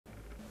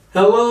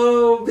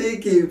Hello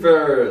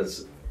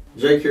beekeepers!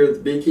 Jake here, the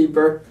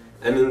beekeeper,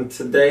 and in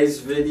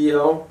today's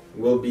video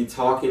we'll be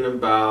talking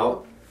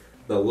about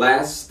the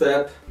last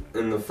step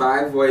in the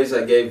 5 ways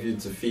I gave you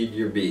to feed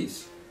your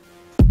bees.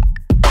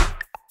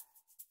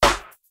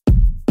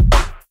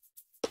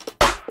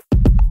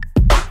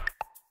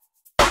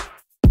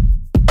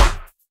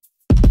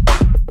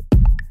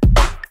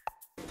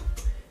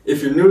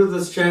 If you're new to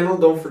this channel,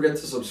 don't forget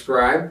to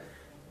subscribe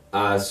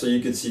so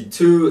you can see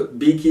 2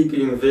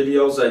 beekeeping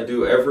videos I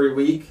do every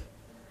week.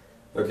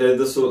 Okay,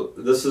 this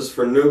is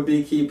for new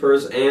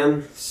beekeepers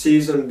and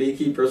seasoned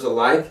beekeepers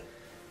alike.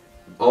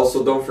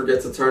 Also, don't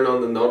forget to turn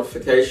on the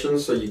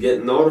notifications so you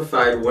get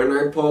notified when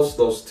I post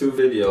those 2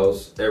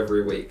 videos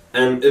every week.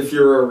 And if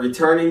you're a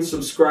returning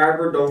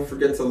subscriber, don't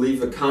forget to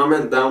leave a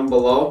comment down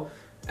below.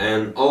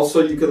 And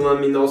also you can let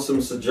me know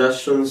some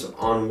suggestions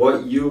on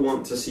what you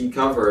want to see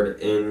covered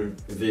in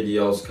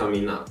videos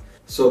coming up.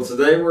 So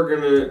today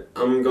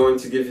I'm going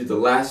to give you the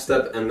last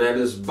step, and that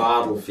is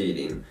bottle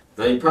feeding.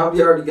 Now you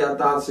probably already got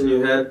thoughts in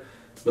your head,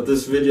 but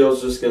this video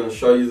is just going to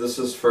show you this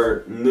is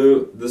for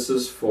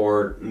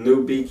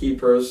new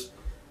beekeepers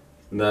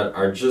that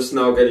are just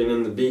now getting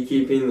into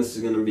beekeeping. This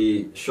is going to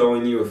be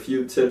showing you a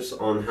few tips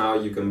on how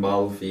you can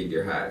bottle feed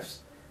your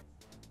hives.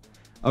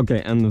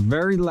 Okay, and the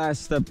very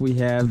last step we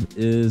have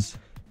is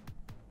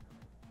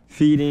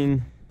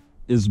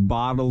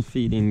bottle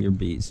feeding your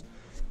bees.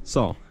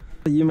 So,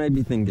 you may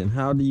be thinking,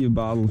 how do you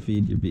bottle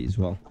feed your bees?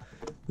 Well,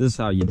 this is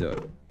how you do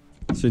it.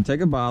 So you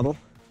take a bottle.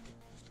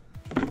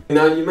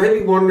 Now you may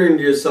be wondering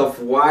to yourself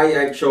why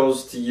I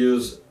chose to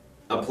use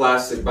a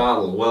plastic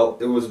bottle. Well,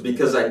 it was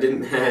because I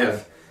didn't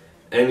have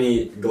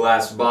any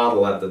glass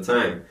bottle at the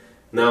time.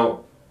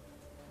 Now,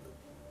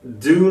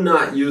 do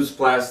not use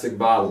plastic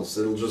bottles.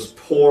 It'll just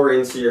pour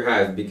into your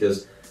hive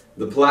because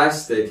the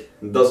plastic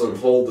doesn't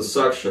hold the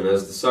suction.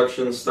 As the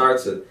suction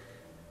starts,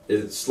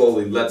 it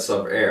slowly lets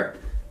up air.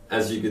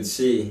 As you can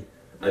see,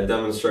 I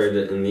demonstrated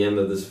it in the end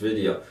of this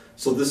video.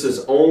 So this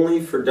is only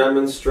for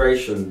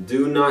demonstration.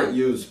 Do not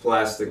use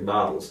plastic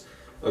bottles.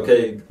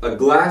 Okay, a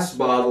glass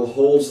bottle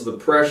holds the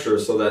pressure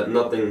so that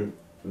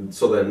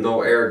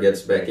no air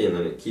gets back in,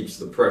 and it keeps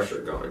the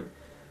pressure going.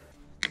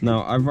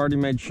 Now, I've already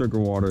made sugar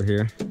water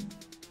here.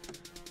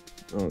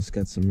 Oh, it's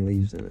got some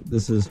leaves in it.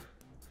 This is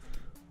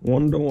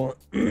 1-to-1.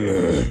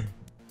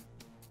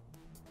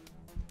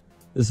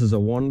 This is a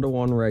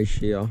 1-to-1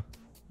 ratio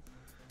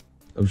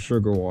of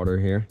sugar water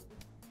here.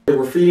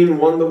 We're feeding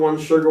 1-to-1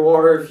 sugar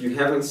water. If you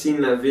haven't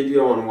seen that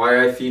video on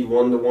why I feed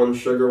 1-to-1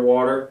 sugar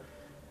water,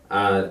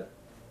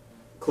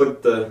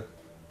 click the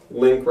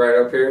link right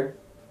up here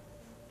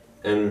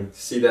and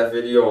see that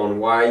video on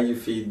why you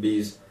feed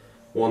bees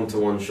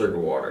 1-to-1 sugar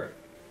water.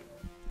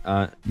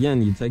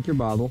 Again, you take your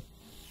bottle.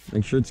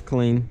 Make sure it's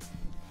clean.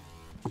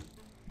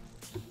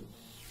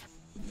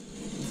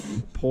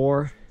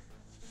 Pour.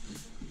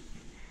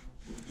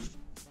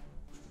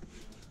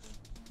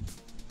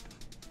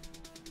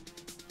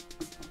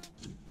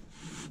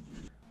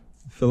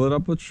 Fill it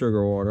up with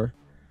sugar water.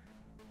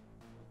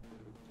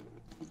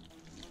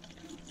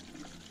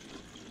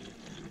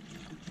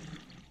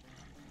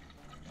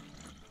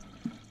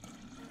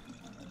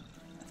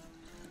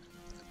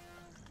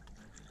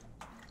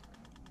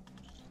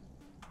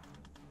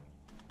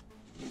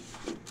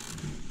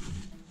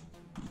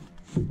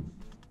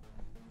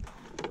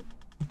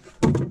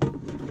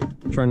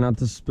 Try not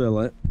to spill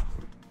it.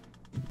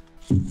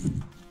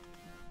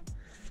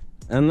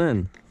 And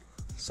then,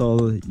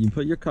 so you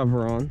put your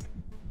cover on.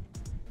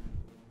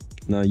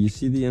 Now you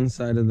see the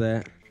inside of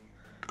that.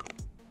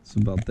 It's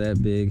about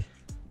that big.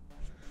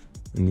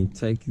 And you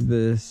take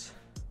this.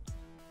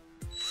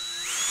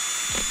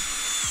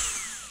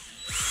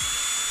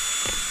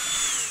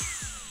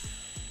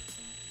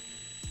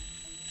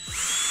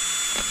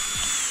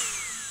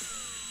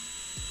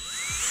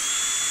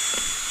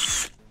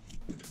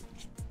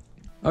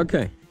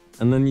 Okay,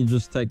 and then you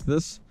just take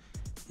this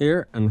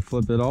here and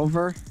flip it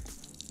over.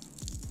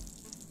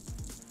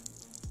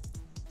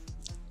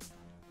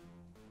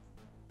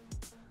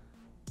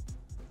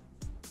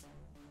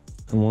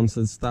 And once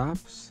it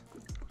stops,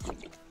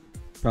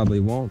 probably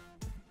won't.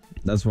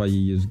 That's why you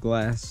use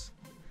glass.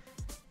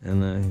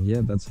 And yeah,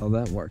 that's how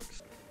that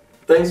works.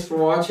 Thanks for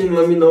watching.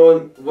 Let me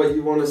know what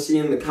you want to see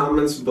in the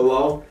comments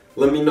below.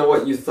 Let me know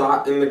what you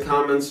thought in the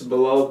comments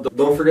below.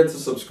 Don't forget to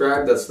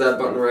subscribe. That's that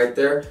button right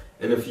there.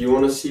 And if you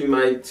want to see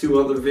my 2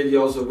 other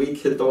videos a week,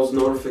 hit those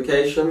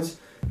notifications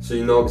so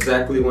you know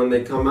exactly when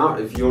they come out.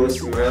 If you want to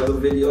see my other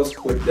videos,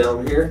 click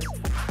down here,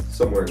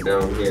 somewhere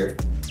down here,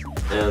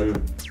 and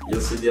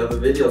you'll see the other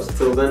videos.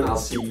 Till then, I'll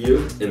see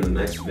you in the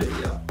next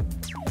video.